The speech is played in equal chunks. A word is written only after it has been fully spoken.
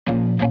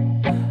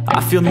I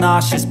feel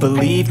nauseous,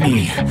 believe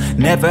me.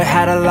 Never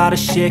had a lot of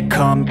shit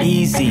come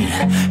easy.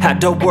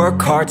 Had to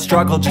work hard,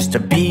 struggle just to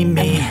be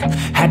me.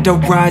 Had to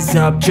rise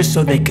up just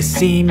so they could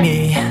see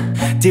me.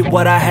 Did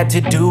what I had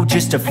to do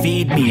just to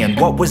feed me, and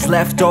what was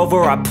left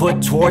over I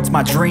put towards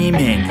my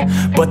dreaming.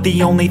 But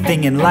the only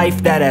thing in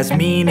life that has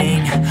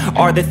meaning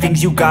are the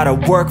things you gotta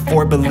work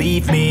for,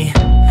 believe me.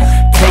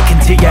 Take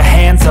into your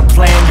hands a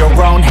plan, your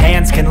own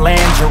hands can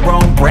land your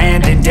own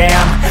brand. And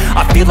damn,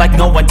 I feel like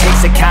no one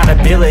takes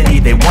accountability.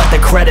 They want the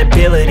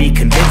credibility,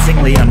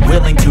 convincingly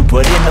unwilling to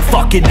put in the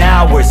fucking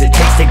hours it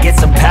takes to get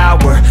some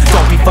power.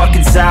 Don't be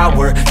fucking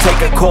sour,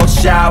 take a cold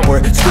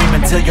shower. Scream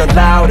until you're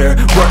louder,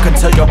 work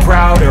until you're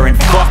prouder. And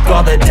fuck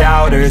all the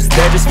doubters,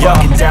 they're just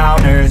fucking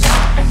downers.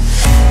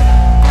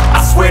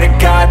 I swear to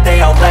God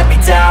they all let me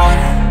down.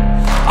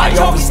 I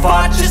always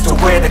fought just to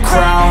wear the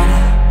crown.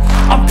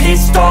 I'm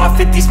pissed off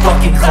at these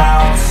fucking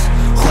clowns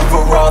who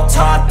were all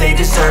taught they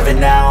deserve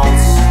an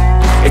ounce.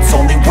 It's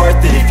only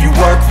worth it if you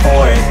work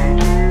for it.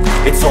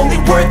 It's only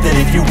worth it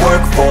if you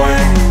work for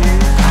it.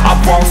 I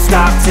won't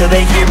stop till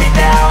they hear me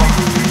now.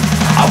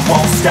 I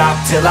won't stop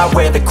till I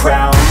wear the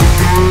crown.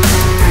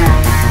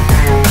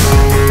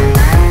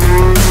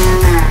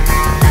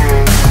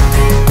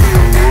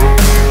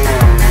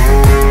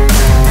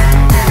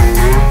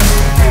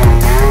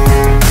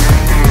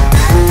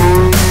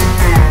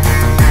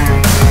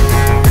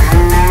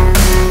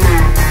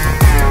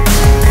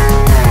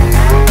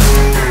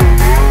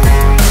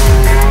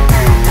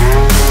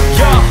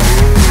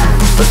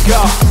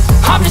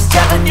 I'm just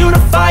telling you to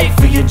fight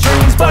for your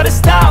dreams, but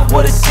it's not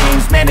what it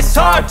seems. Man, it's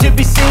hard to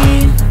be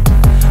seen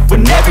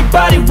when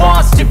everybody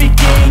wants to be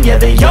king. Yeah,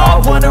 they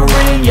all wanna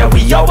ring, yeah,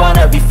 we all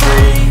wanna be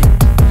free.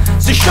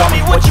 So show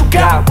me what you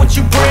got, what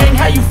you bring,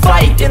 how you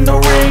fight in the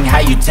ring, how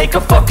you take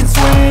a fucking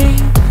swing.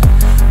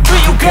 Do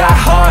you got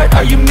heart,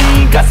 are you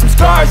mean? Got some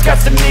scars, got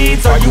some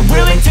needs, are you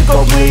willing to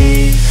go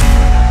bleed?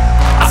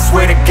 I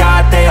swear to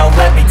God they all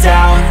let me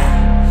down.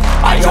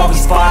 I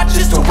always fought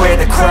just to wear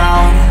the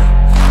crown.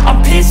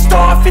 I'm pissed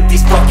off at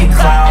these fucking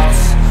clowns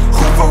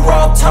who were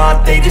all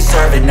taught they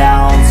deserve an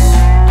ounce.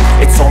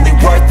 It's only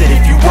worth it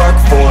if you work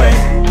for it.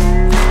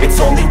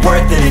 It's only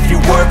worth it if you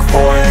work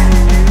for it.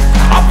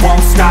 I won't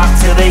stop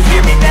till they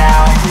hear me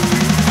now.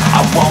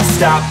 I won't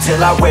stop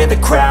till I wear the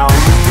crown.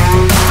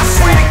 I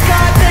swear to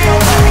God they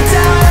all let me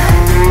down.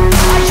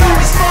 I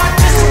always fought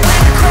just to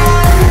wear the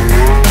crown.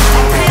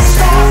 I'm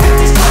pissed off at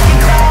these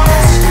fucking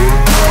clowns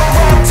who were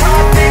all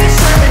taught they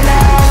deserve an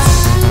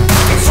ounce.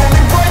 It's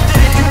only worth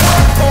it if you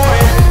work for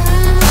it.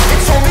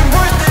 It's only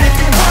worth it if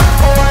you work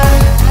for it.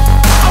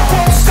 I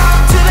won't stop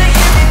till they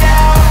hear me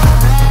now.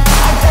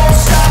 I won't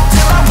stop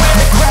till I wear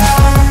the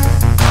crown.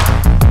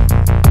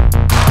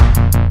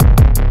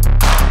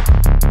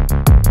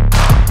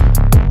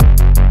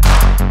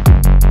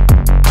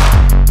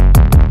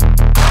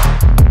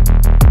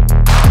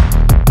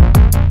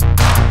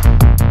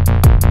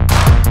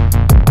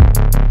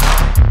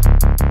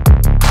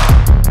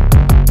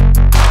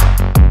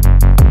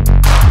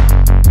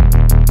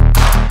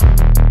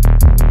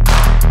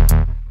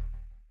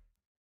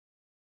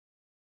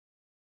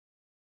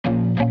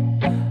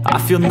 I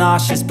feel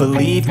nauseous,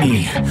 believe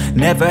me.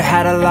 Never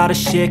had a lot of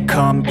shit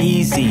come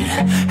easy.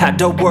 Had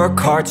to work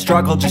hard,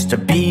 struggle just to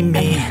be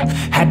me.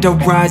 Had to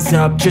rise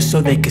up just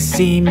so they could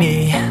see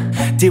me.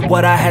 Did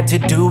what I had to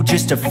do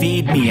just to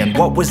feed me, and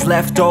what was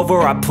left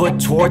over I put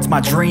towards my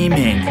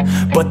dreaming.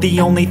 But the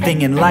only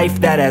thing in life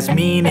that has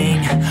meaning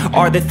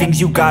are the things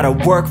you gotta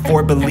work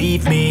for,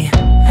 believe me.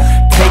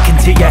 Take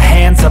into your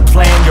hands a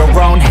plan, your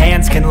own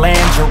hands can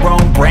land your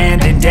own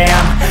brand. And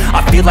damn,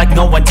 I feel like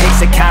no one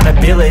takes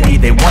accountability.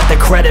 They want the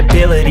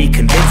credibility,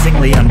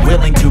 convincingly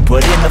unwilling to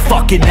put in the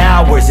fucking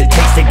hours it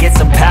takes to get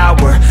some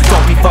power.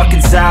 Don't be fucking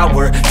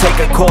sour, take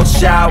a cold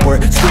shower.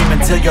 Scream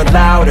until you're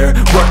louder,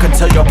 work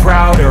until you're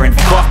prouder. And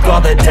fuck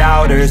all the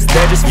doubters,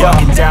 they're just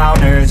fucking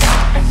downers.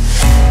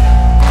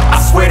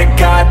 I swear to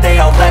God they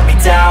all let me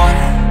down.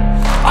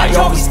 I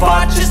always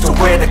fought just to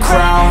wear the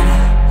crown.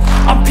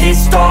 I'm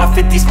pissed off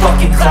at these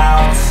fucking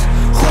clowns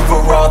who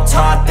were all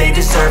taught they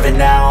deserve an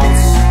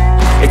ounce.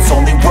 It's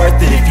only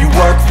worth it if you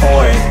work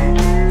for it.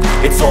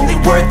 It's only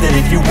worth it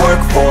if you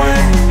work for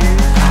it.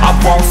 I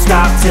won't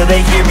stop till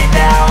they hear me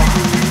now.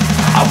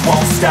 I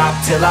won't stop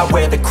till I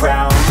wear the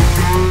crown.